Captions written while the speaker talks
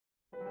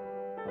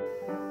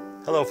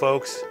Hello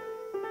folks,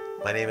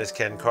 my name is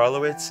Ken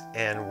Karlowitz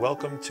and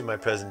welcome to my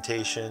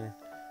presentation,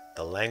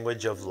 The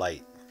Language of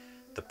Light.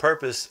 The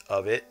purpose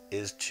of it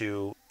is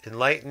to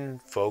enlighten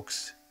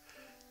folks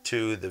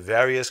to the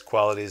various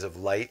qualities of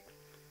light,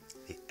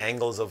 the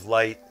angles of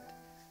light,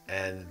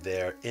 and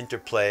their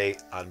interplay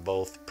on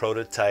both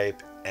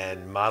prototype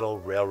and model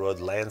railroad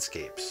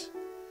landscapes.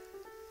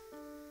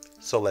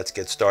 So let's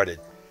get started.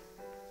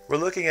 We're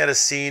looking at a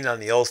scene on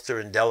the Ulster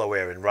in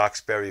Delaware in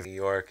Roxbury, New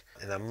York,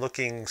 and I'm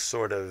looking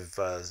sort of,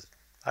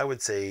 I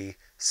would say,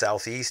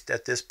 southeast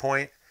at this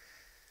point.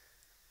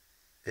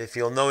 If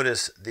you'll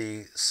notice,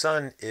 the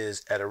sun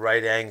is at a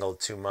right angle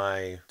to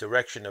my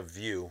direction of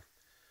view.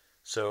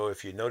 So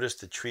if you notice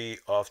the tree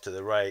off to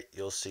the right,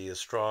 you'll see a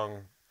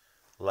strong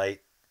light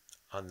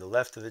on the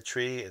left of the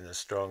tree and a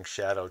strong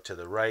shadow to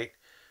the right.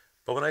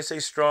 But when I say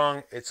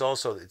strong, it's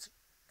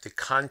the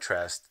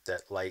contrast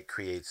that light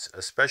creates,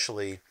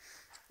 especially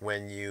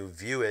when you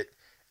view it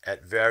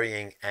at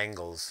varying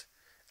angles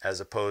as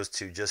opposed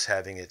to just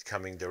having it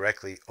coming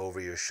directly over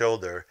your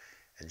shoulder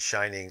and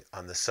shining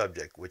on the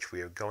subject, which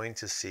we are going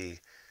to see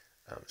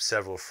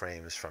several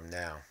frames from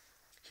now.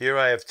 Here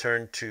I have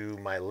turned to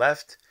my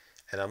left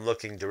and I'm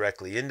looking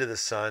directly into the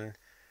sun,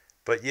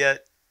 but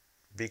yet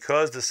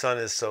because the sun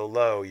is so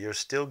low, you're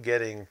still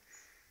getting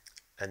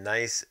a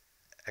nice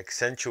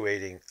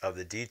accentuating of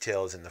the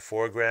details in the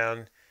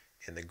foreground,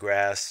 in the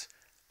grass,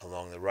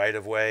 along the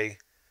right-of-way,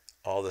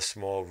 all the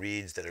small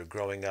reeds that are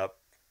growing up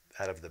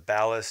out of the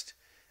ballast,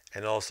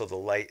 and also the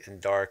light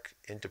and dark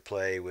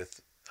interplay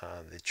with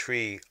the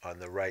tree on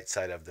the right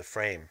side of the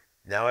frame.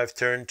 Now I've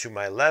turned to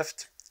my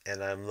left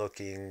and I'm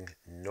looking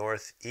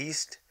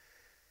northeast,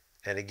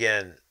 and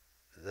again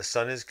the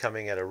sun is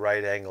coming at a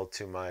right angle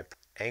to my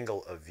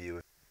angle of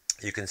view.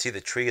 You can see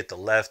the tree at the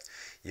left.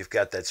 You've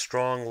got that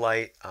strong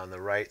light on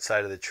the right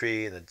side of the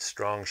tree and a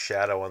strong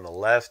shadow on the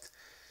left.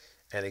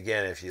 And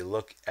again, if you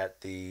look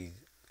at the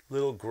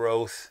little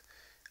growth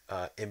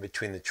in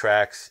between the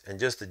tracks and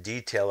just the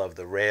detail of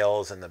the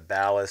rails and the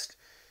ballast,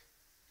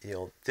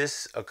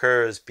 this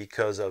occurs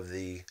because of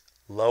the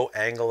low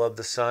angle of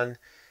the sun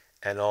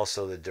and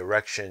also the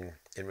direction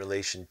in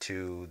relation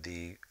to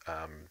the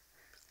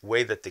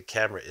way that the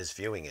camera is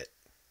viewing it.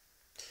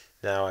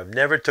 Now, I've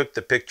never took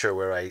the picture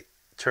where I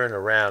turn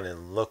around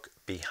and look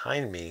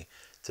behind me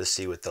to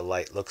see what the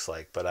light looks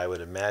like, but I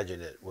would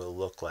imagine it will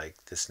look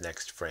like this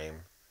next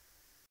frame.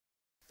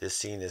 This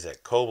scene is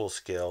at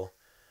Cobleskill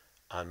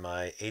on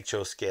my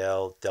HO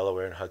scale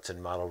Delaware and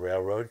Hudson model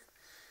railroad.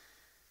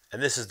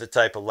 And this is the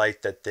type of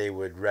light that they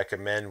would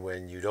recommend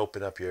when you'd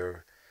open up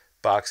your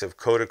box of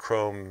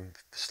Kodachrome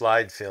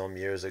slide film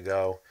years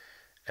ago,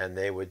 and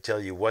they would tell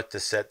you what to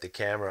set the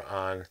camera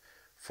on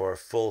for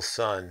full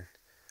sun,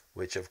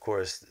 which of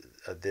course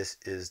this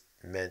is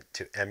meant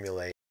to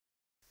emulate.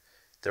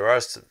 There are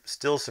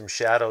still some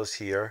shadows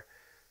here,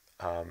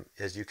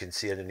 as you can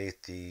see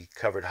underneath the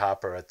covered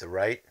hopper at the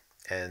right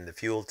and the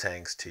fuel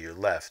tanks to your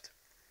left.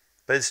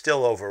 But it's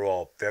still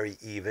overall very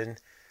even,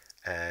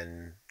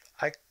 and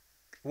I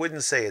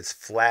wouldn't say it's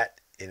flat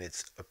in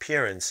its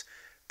appearance,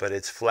 but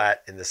it's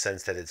flat in the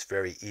sense that it's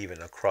very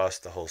even across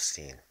the whole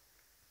scene.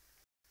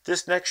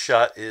 This next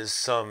shot is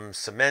some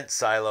cement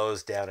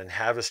silos down in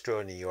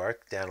Haverstraw, New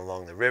York, down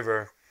along the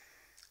river.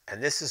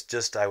 And this is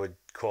just, I would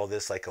call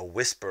this like a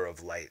whisper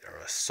of light or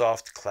a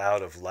soft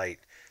cloud of light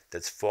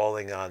that's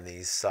falling on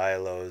these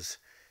silos.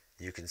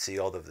 You can see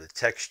all of the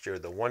texture,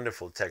 the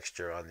wonderful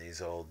texture on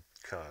these old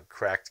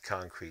cracked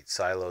concrete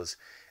silos,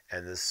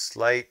 and the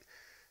slight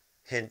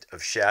hint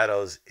of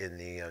shadows in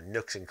the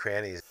nooks and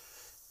crannies.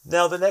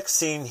 Now the next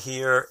scene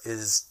here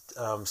is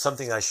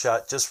something I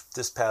shot just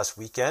this past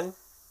weekend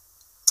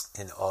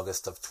in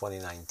August of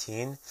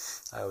 2019.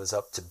 I was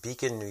up to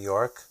Beacon, New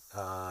York.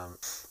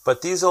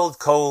 But these old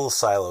coal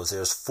silos,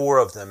 there's 4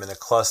 of them in a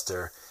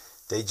cluster.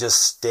 They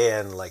just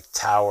stand like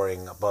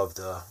towering above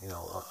the,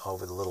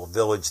 over the little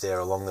village there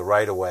along the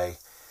right-of-way.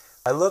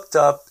 I looked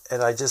up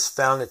and I just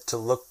found it to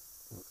look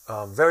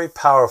very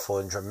powerful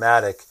and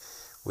dramatic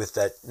with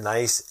that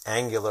nice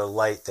angular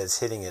light that's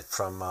hitting it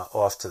from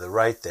off to the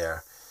right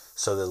there.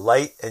 So the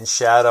light and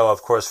shadow,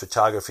 of course,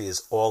 photography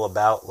is all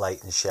about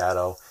light and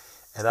shadow.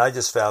 And I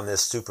just found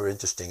this super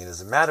interesting. And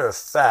as a matter of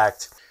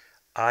fact,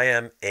 I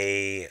am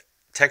a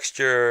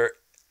texture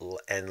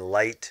and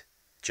light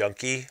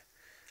junkie.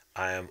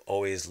 I am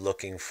always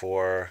looking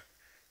for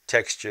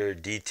texture,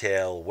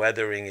 detail,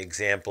 weathering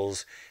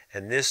examples.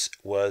 And this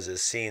was a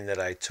scene that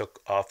I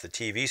took off the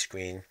TV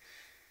screen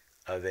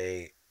of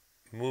a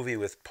movie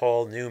with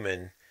Paul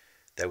Newman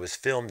that was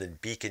filmed in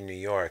Beacon, New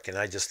York. And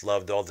I just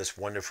loved all this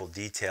wonderful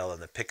detail in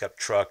the pickup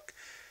truck,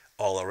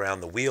 all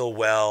around the wheel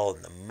well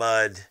and the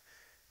mud,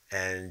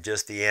 and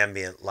just the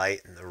ambient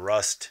light and the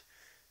rust,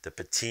 the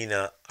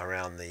patina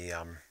around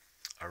the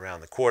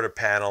quarter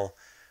panel.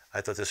 I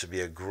thought this would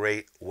be a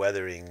great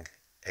weathering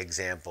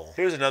example.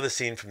 Here's another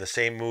scene from the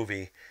same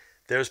movie.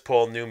 There's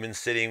Paul Newman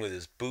sitting with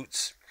his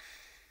boots,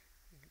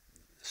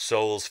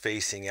 soles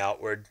facing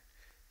outward.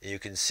 You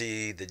can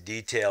see the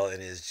detail in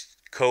his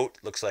coat.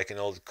 Looks like an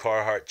old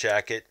Carhartt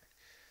jacket.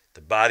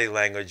 the body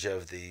language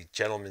of the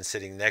gentleman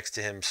sitting next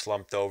to him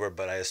slumped over,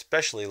 but I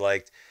especially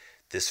liked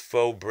this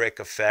faux brick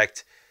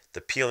effect,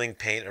 the peeling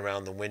paint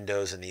around the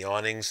windows and the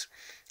awnings,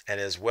 and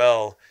as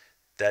well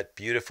that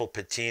beautiful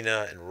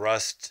patina and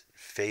rust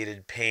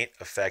faded paint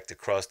effect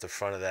across the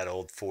front of that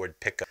old Ford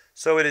pickup.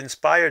 So it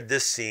inspired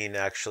this scene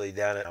actually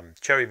down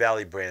at Cherry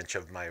Valley branch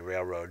of my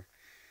railroad.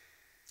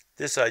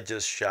 This I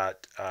just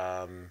shot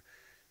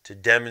to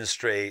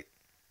demonstrate,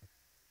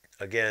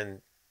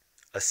 again,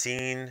 a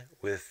scene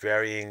with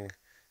varying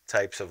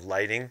types of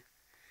lighting.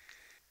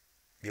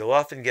 You'll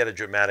often get a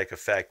dramatic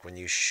effect when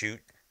you shoot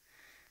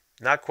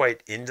not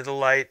quite into the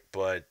light,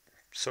 but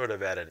sort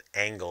of at an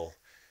angle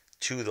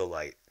to the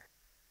light.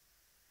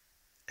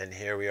 And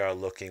here we are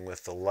looking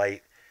with the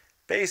light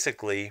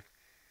basically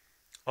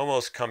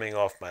almost coming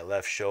off my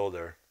left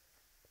shoulder.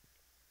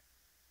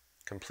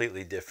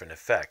 Completely different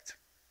effect.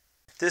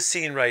 This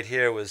scene right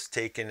here was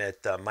taken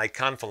at Mike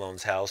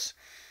Confalone's house.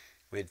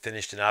 We had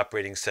finished an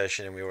operating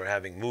session and we were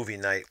having movie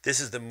night. This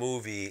is the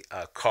movie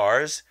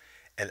Cars,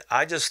 and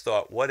I just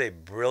thought what a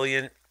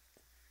brilliant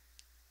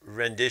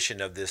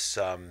rendition of this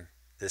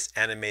this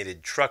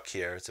animated truck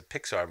here. It's a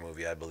Pixar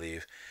movie, I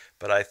believe.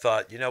 But I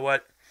thought, you know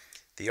what?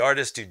 The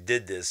artist who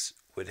did this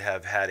would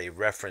have had a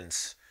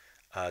reference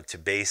to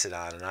base it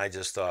on, and I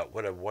just thought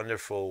what a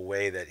wonderful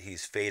way that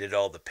he's faded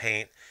all the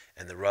paint,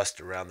 and the rust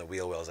around the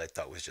wheel wells I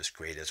thought was just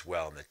great as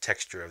well, and the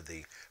texture of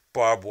the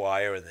barbed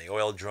wire and the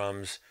oil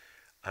drums.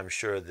 I'm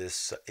sure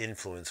this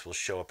influence will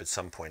show up at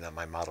some point on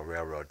my model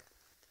railroad.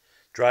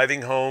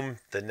 Driving home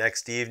the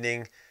next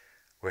evening,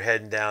 we're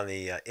heading down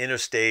the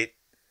interstate,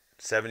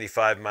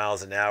 75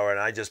 miles an hour, and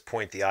I just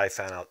point the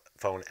iPhone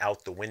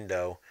out the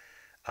window.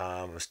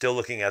 I'm still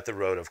looking at the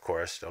road, of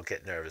course. Don't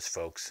get nervous,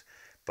 folks.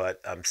 But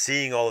I'm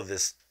seeing all of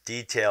this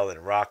detail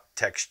and rock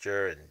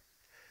texture and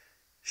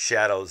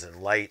shadows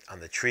and light on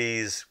the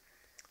trees.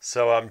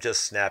 So I'm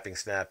just snapping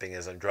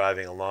as I'm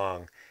driving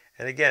along.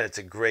 And again, it's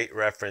a great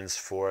reference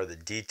for the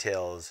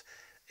details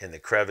in the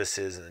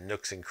crevices and the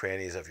nooks and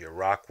crannies of your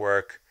rock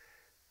work,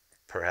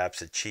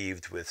 perhaps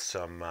achieved with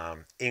some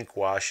ink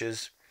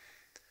washes,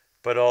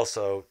 but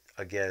also,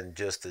 again,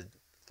 just the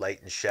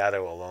light and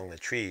shadow along the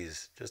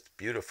trees. Just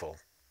beautiful.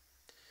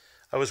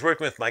 I was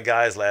working with my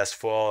guys last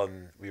fall,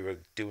 and we were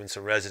doing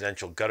some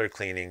residential gutter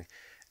cleaning,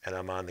 and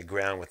I'm on the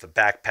ground with a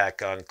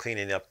backpack on,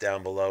 cleaning up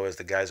down below as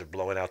the guys are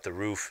blowing out the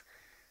roof.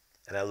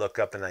 And I look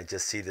up and I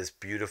just see this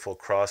beautiful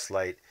cross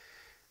light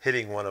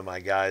hitting one of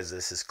my guys.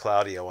 This is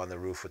Claudio on the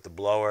roof with the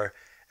blower,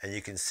 and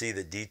you can see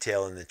the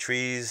detail in the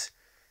trees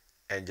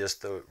and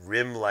just the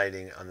rim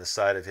lighting on the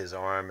side of his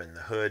arm and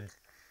the hood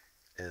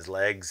and his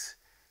legs.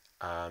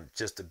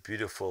 Just a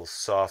beautiful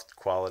soft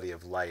quality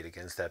of light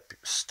against that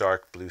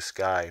stark blue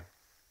sky.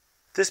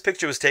 This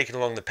picture was taken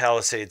along the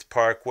Palisades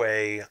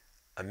Parkway,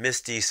 a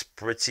misty,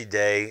 spritzy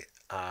day,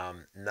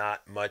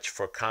 not much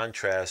for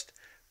contrast,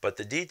 but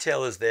the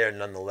detail is there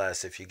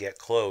nonetheless if you get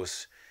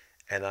close.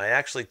 And I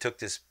actually took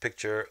this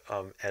picture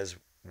as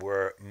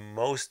were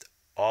most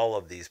all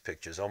of these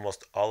pictures.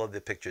 Almost all of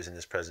the pictures in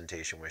this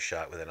presentation were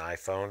shot with an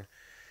iPhone.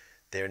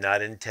 They're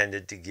not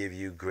intended to give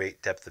you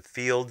great depth of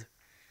field,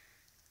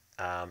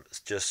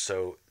 just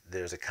so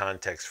there's a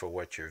context for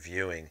what you're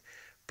viewing.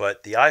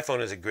 But the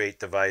iPhone is a great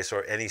device,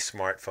 or any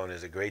smartphone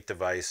is a great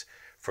device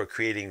for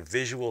creating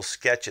visual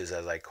sketches,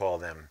 as I call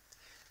them.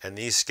 And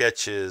these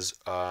sketches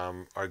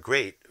are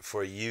great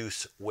for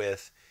use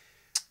with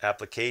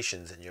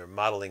applications in your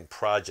modeling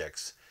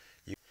projects.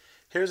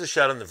 Here's a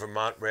shot on the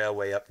Vermont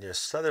Railway up near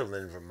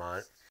Sutherland,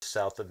 Vermont,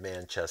 south of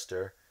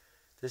Manchester.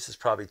 This is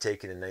probably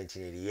taken in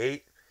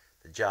 1988.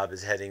 The job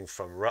is heading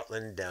from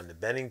Rutland down to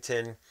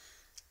Bennington,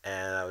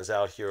 and I was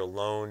out here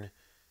alone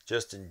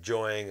just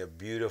enjoying a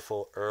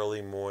beautiful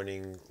early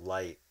morning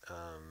light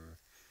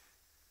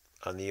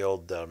on the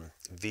old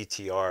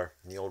VTR,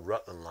 the old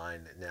Rutland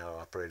line, now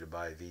operated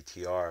by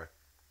VTR.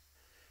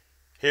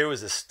 Here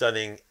was a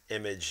stunning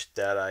image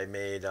that I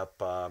made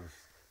up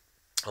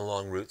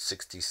along Route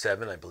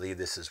 67. I believe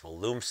this is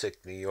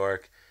Walloomsic, New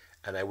York,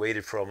 and I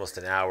waited for almost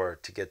an hour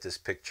to get this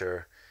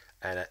picture,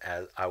 and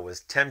as I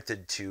was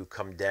tempted to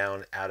come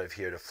down out of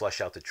here to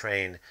flush out the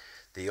train,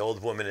 the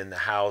old woman in the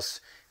house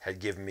had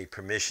given me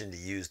permission to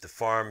use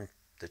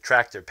the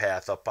tractor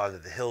path up onto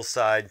the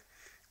hillside,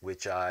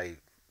 which I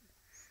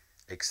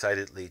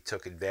excitedly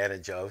took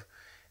advantage of.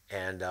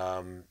 And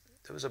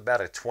there was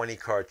about a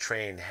 20-car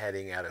train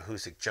heading out of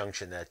Hoosick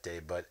Junction that day,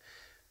 but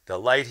the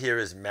light here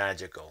is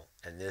magical,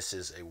 and this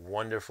is a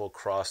wonderful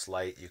cross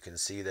light. You can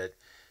see that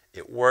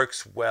it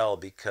works well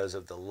because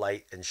of the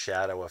light and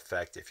shadow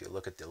effect. If you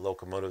look at the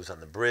locomotives on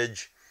the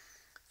bridge,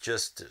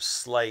 just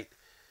slight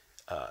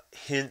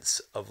hints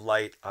of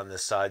light on the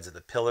sides of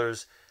the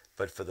pillars,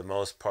 but for the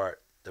most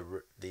part,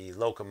 the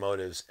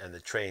locomotives and the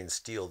trains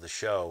steal the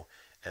show,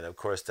 and of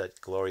course that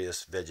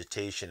glorious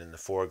vegetation in the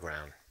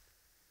foreground.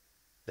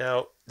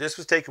 Now, this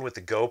was taken with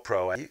the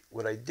GoPro.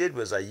 What I did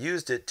was I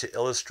used it to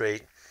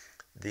illustrate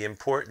the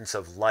importance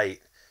of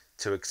light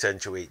to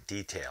accentuate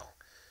detail.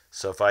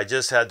 So if I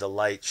just had the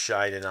light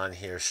shining on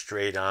here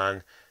straight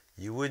on,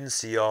 you wouldn't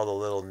see all the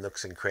little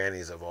nooks and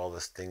crannies of all the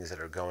things that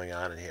are going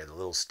on in here. The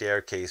little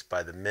staircase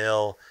by the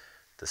mill,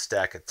 the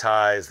stack of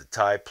ties, the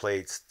tie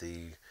plates,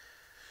 the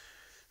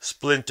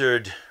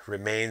splintered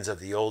remains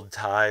of the old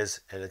ties.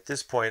 And at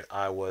this point,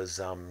 I was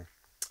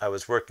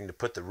working to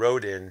put the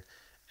road in,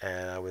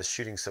 and I was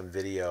shooting some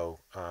video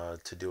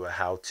to do a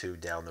how-to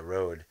down the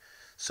road.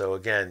 So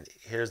again,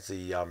 here's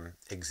the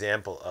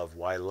example of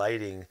why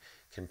lighting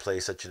can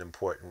play such an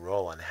important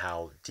role on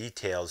how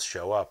details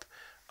show up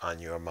on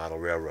your model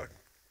railroad.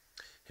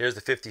 Here's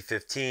the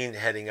 5015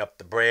 heading up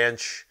the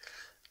branch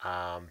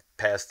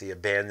past the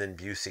abandoned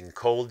Busing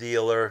coal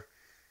dealer,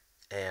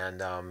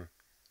 and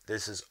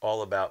this is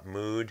all about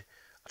mood.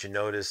 You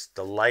notice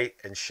the light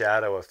and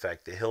shadow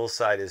effect. The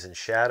hillside is in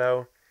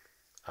shadow,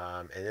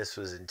 and this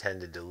was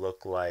intended to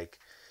look like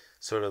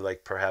sort of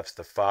like perhaps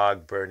the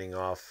fog burning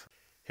off.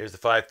 Here's the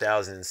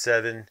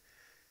 5007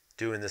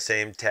 doing the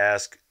same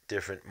task,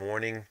 different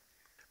morning.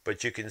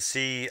 But you can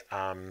see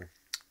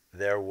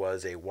there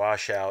was a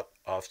washout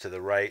off to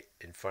the right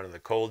in front of the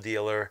coal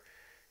dealer.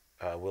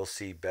 We'll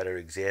see better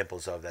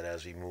examples of that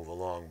as we move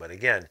along. But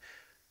again,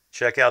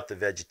 check out the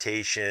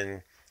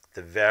vegetation,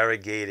 the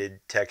variegated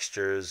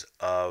textures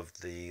of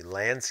the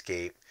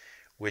landscape,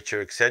 which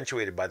are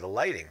accentuated by the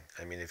lighting.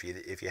 I mean, if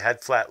you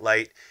had flat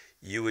light,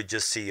 you would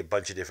just see a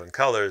bunch of different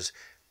colors,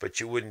 but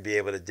you wouldn't be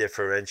able to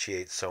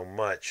differentiate so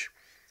much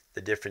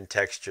the different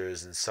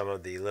textures and some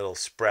of the little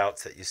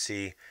sprouts that you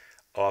see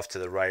off to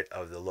the right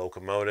of the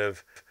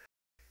locomotive.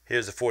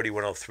 Here's the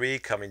 4103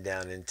 coming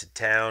down into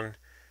town,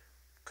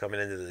 coming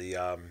into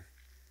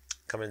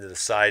the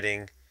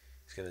siding.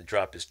 He's going to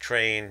drop his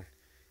train.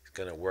 He's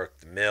going to work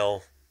the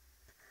mill.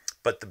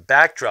 But the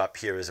backdrop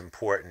here is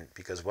important,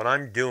 because what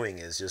I'm doing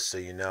is, just so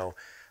you know,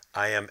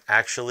 I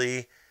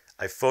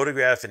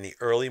photograph in the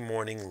early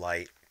morning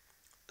light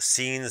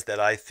scenes that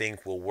I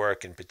think will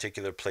work in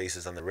particular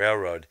places on the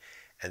railroad.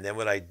 And then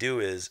what I do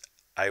is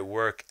I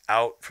work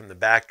out from the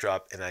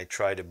backdrop and I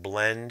try to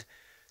blend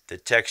the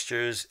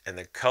textures and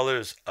the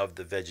colors of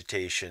the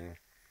vegetation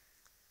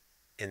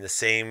in the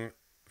same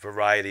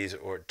varieties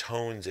or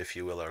tones, if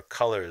you will, or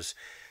colors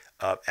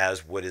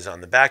as what is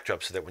on the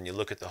backdrop, so that when you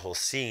look at the whole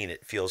scene,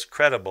 it feels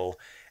credible.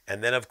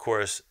 And then, of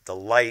course, the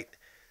light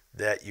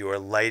that you are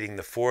lighting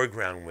the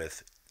foreground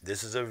with.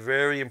 This is a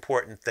very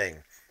important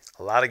thing.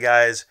 A lot of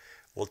guys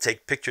will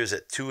take pictures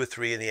at 2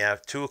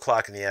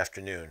 o'clock in the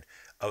afternoon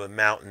of a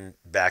mountain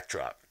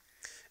backdrop,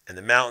 and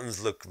the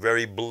mountains look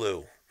very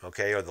blue,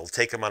 okay? Or they'll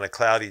take them on a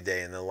cloudy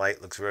day and the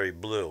light looks very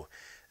blue.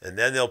 And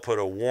then they'll put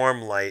a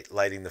warm light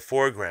lighting the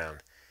foreground,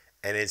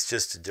 and it's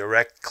just a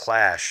direct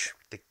clash.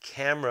 The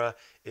camera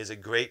is a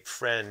great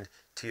friend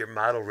to your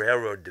model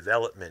railroad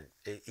development,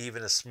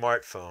 even a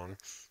smartphone,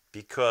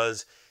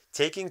 because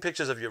taking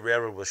pictures of your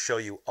railroad will show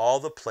you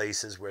all the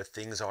places where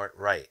things aren't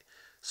right.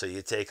 So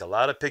you take a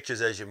lot of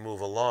pictures as you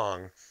move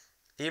along,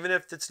 even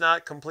if it's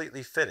not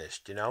completely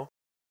finished, you know?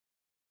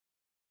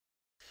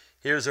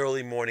 Here's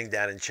early morning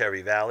down in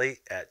Cherry Valley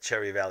at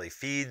Cherry Valley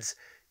Feeds.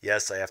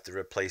 Yes, I have to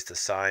replace the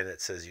sign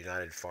that says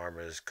United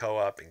Farmers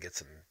Co-op and get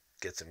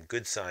some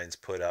good signs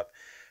put up.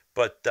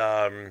 But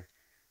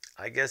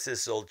I guess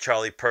this old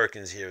Charlie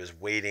Perkins here is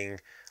waiting,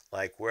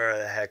 like, where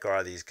the heck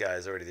are these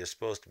guys already? They're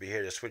supposed to be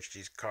here to switch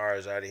these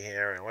cars out of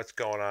here, and what's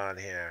going on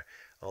here?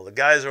 Well, the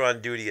guys are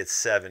on duty at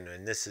 7,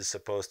 and this is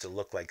supposed to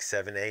look like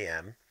 7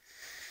 a.m.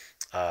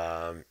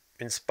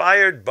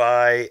 Inspired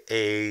by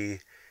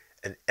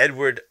an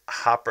Edward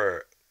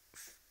Hopper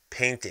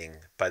painting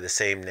by the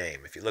same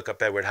name. If you look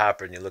up Edward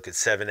Hopper and you look at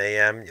 7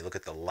 a.m., you look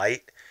at the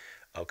light.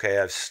 Okay,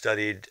 I've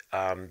studied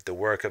the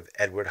work of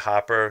Edward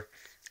Hopper,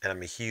 and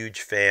I'm a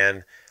huge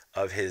fan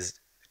of his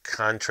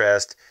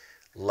contrast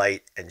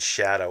light and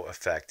shadow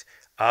effect.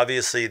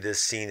 Obviously,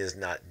 this scene is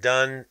not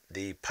done.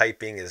 The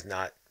piping is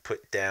not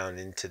put down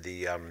into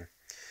the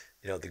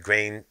the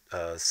grain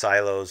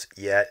silos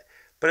yet,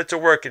 but it's a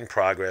work in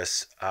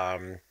progress.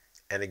 And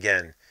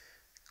again,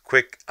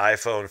 quick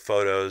iPhone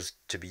photos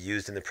to be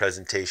used in the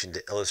presentation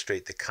to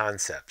illustrate the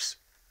concepts.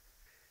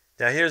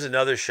 Now here's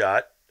another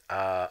shot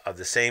of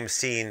the same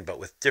scene, but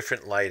with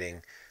different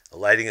lighting. The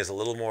lighting is a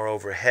little more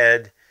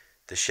overhead.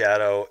 The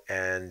shadow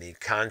and the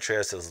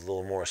contrast is a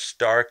little more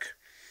stark.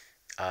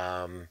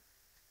 But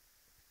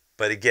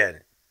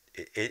again,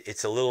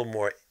 it's a little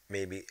more,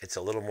 maybe it's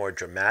a little more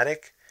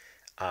dramatic.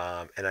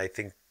 And I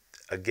think,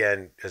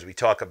 again, as we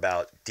talk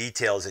about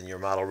details in your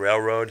model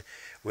railroad,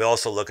 we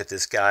also look at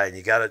this guy, and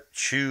you got to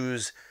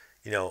choose,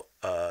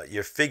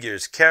 your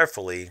figures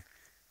carefully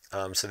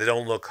so they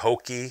don't look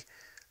hokey.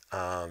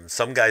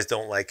 Some guys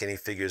don't like any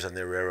figures on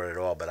their railroad at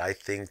all, but I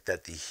think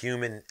that the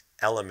human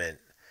element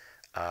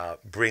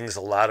brings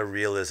a lot of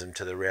realism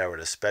to the railroad,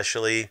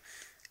 especially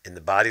in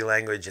the body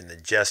language and the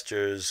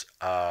gestures.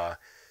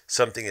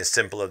 Something as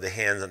simple as the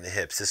hands on the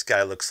hips. This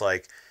guy looks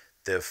like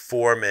the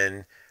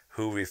foreman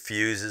who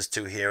refuses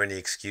to hear any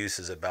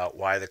excuses about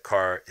why the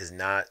car is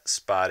not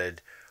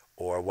spotted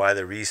or why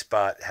the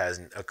respot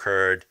hasn't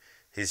occurred.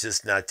 He's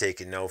just not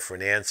taking no for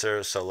an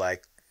answer. So,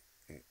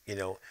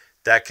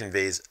 that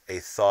conveys a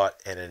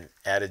thought and an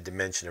added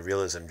dimension of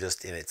realism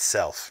just in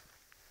itself.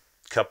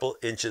 couple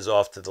inches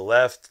off to the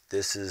left,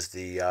 this is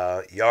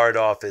the yard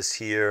office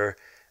here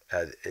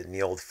in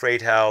the old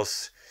freight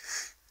house.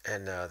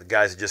 And the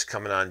guys are just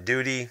coming on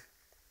duty.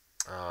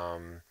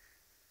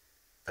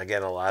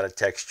 Again, a lot of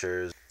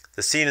textures.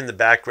 The scene in the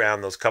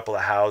background, those couple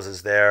of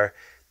houses there,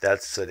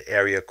 that's an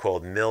area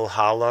called Mill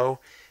Hollow,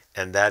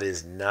 and that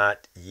is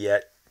not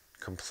yet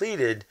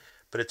completed,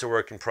 but it's a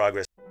work in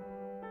progress.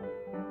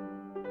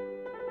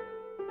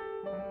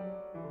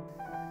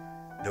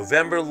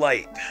 November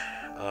Light.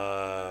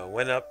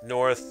 Went up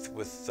north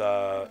with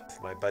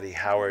my buddy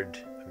Howard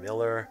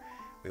Miller.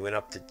 We went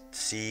up to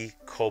see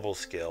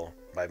Cobleskill.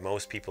 By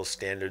most people's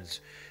standards,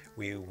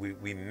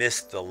 we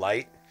missed the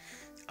light,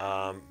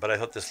 but I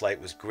thought this light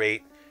was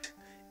great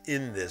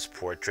in this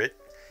portrait.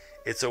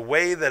 It's a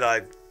way that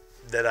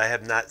I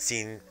have not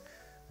seen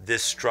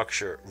this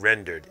structure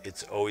rendered.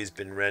 It's always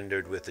been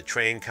rendered with the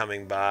train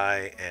coming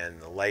by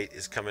and the light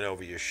is coming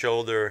over your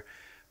shoulder,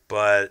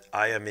 but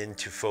I am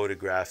into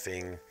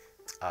photographing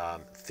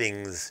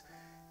things,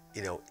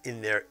 you know,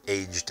 in their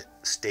aged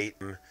state.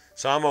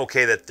 So I'm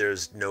okay that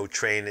there's no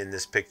train in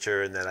this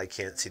picture and that I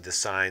can't see the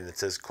sign that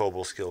says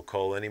Cobleskill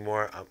Coal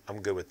anymore.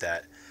 I'm good with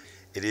that.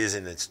 It is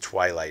in its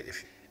twilight.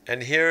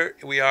 And here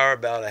we are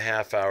about a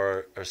half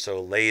hour or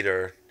so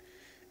later,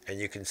 and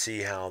you can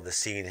see how the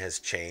scene has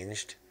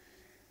changed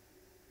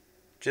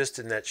just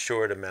in that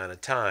short amount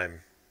of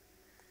time.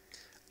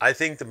 I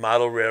think the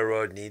model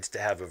railroad needs to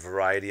have a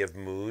variety of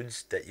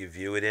moods that you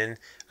view it in,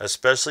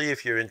 especially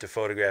if you're into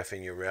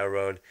photographing your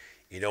railroad.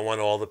 You don't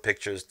want all the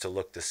pictures to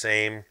look the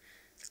same.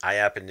 I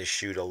happen to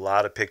shoot a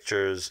lot of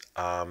pictures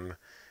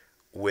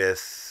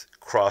with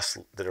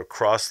that are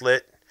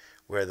cross-lit,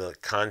 where the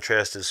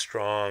contrast is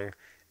strong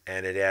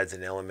and it adds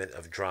an element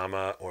of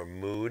drama or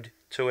mood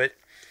to it.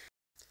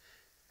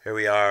 Here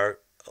we are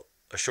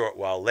a short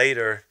while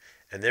later,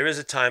 and there is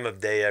a time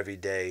of day every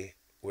day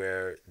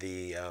where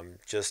the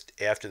just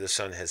after the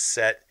sun has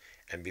set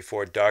and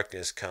before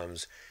darkness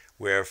comes,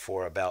 where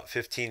for about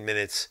 15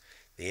 minutes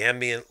the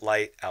ambient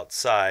light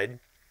outside,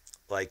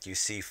 like you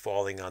see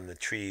falling on the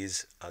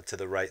trees to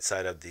the right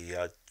side of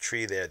the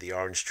tree there, the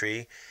orange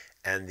tree,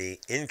 and the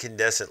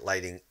incandescent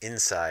lighting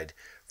inside,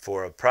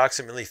 for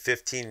approximately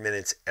 15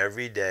 minutes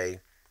every day,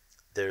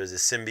 there is a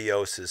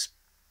symbiosis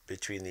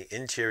between the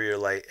interior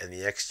light and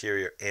the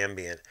exterior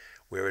ambient,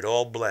 where it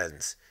all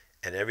blends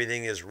and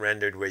everything is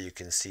rendered where you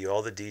can see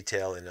all the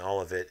detail in all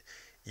of it.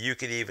 You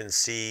could even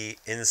see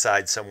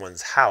inside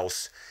someone's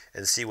house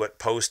and see what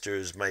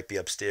posters might be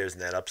upstairs in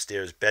that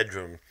upstairs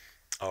bedroom,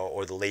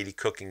 or the lady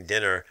cooking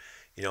dinner,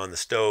 you know, on the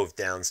stove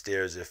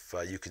downstairs, if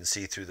you can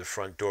see through the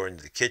front door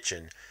into the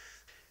kitchen.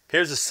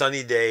 Here's a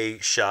sunny day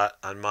shot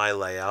on my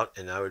layout,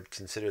 and I would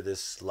consider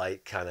this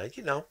light kind of,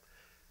 you know,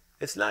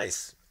 it's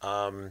nice.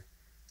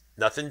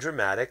 Nothing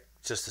dramatic,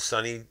 just a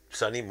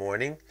sunny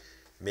morning.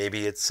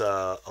 Maybe it's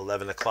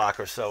 11 o'clock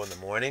or so in the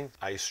morning.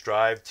 I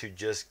strive to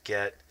just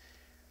get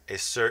a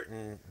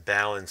certain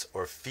balance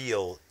or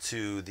feel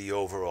to the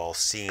overall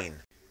scene.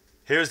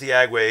 Here's the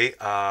Agway,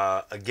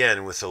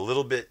 again, with a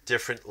little bit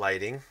different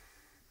lighting.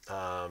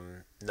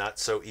 Not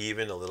so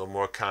even, a little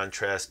more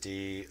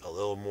contrasty, a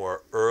little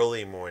more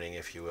early morning,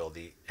 if you will.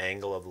 The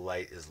angle of the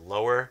light is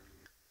lower.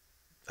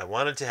 I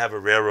wanted to have a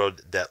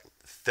railroad that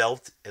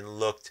felt and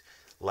looked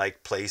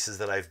like places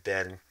that I've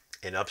been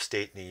in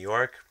upstate New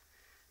York.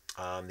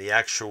 The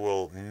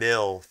actual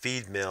mill,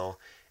 feed mill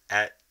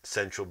at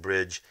Central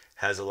Bridge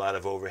has a lot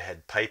of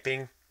overhead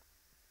piping,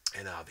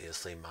 and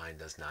obviously mine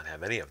does not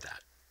have any of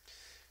that.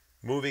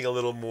 Moving a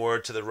little more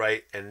to the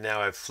right, and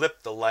now I've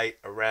flipped the light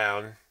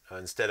around.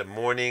 Instead of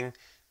morning,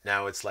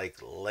 now it's like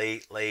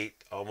late,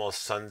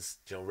 almost sun's,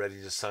 you know,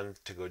 ready to sun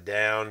to go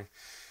down.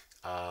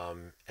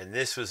 And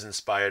this was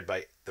inspired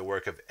by the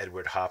work of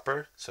Edward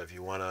Hopper. So if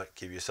you want to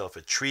give yourself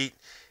a treat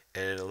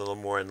and a little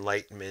more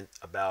enlightenment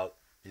about,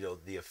 you know,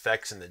 the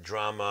effects and the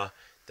drama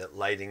that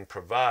lighting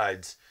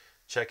provides,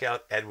 check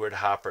out Edward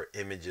Hopper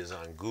images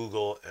on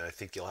Google, and I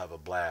think you'll have a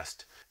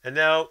blast. And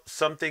now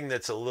something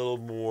that's a little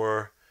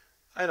more,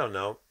 I don't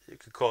know, you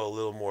could call it a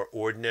little more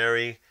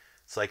ordinary.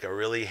 It's like a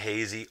really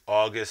hazy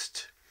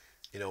August,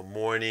 you know,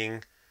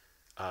 morning.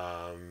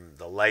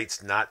 The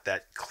light's not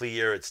that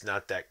clear, it's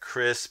not that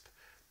crisp,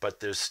 but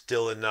there's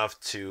still enough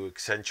to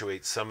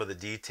accentuate some of the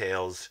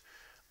details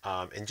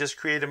and just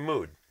create a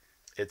mood.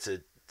 It's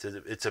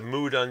a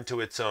mood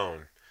unto its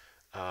own.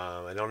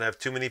 I don't have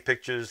too many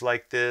pictures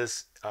like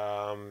this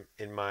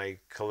in my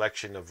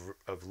collection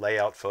of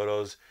layout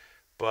photos,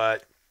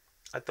 but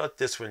I thought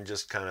this one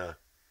just kind of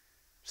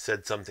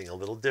said something a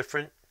little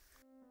different.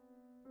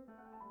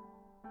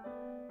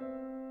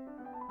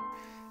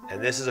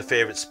 And this is a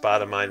favorite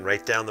spot of mine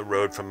right down the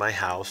road from my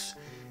house,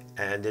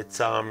 and it's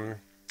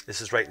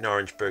this is right in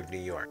Orangeburg, New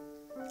York.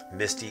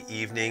 Misty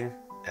evening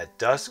at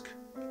dusk.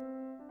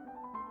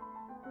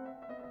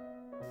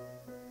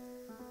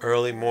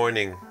 Early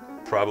morning,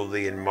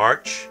 probably in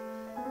March.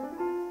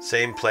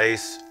 Same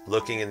place,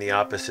 looking in the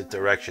opposite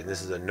direction.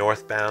 This is a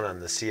northbound on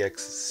the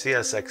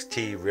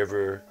CSXT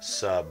River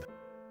Sub.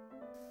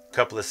 A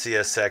couple of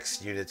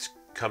CSX units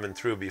coming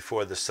through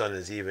before the sun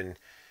is even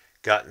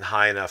gotten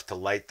high enough to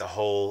light the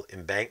whole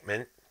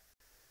embankment.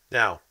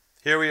 Now,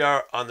 here we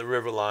are on the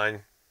river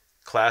line.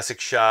 Classic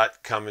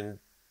shot coming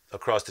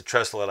across the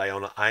trestle at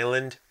Iona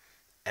Island,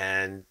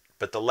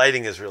 but the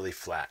lighting is really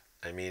flat.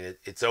 I mean,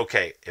 it's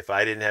okay. If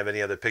I didn't have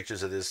any other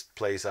pictures of this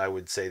place, I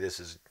would say this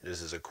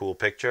is a cool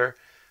picture.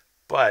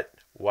 But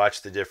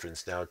watch the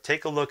difference. Now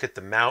take a look at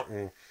the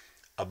mountain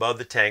above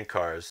the tank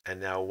cars, and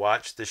now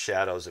watch the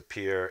shadows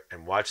appear,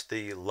 and watch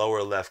the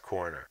lower left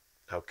corner.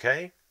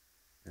 Okay?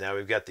 Now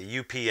we've got the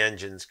UP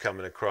engines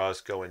coming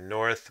across, going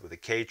north with a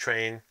K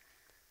train.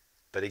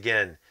 But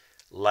again,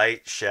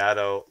 light,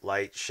 shadow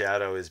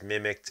is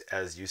mimicked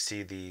as you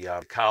see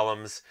the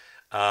columns.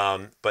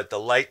 But the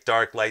light,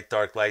 dark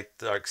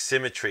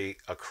symmetry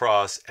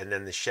across, and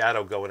then the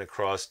shadow going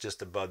across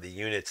just above the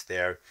units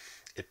there,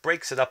 it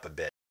breaks it up a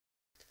bit.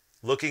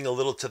 Looking a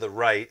little to the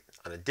right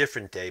on a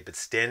different day, but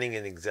standing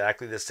in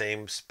exactly the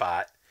same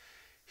spot,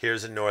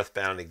 here's a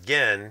northbound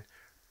again,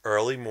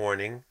 early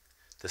morning.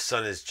 The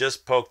sun has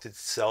just poked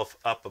itself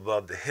up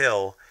above the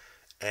hill,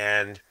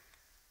 and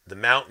the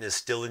mountain is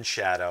still in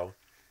shadow,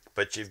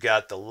 but you've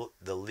got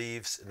the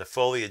leaves and the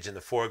foliage in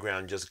the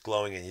foreground just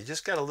glowing, and you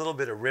just got a little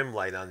bit of rim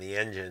light on the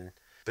engine.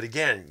 But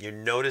again, you're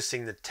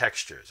noticing the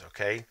textures,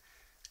 okay?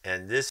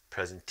 And this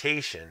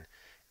presentation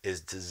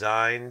is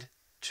designed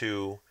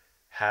to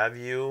have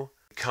you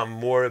become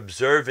more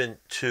observant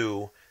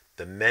to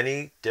the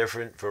many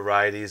different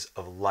varieties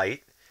of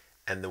light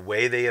and the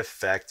way they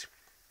affect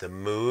the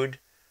mood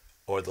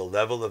or the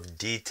level of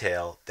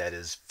detail that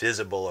is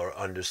visible or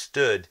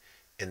understood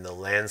in the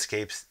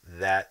landscapes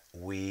that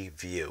we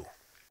view.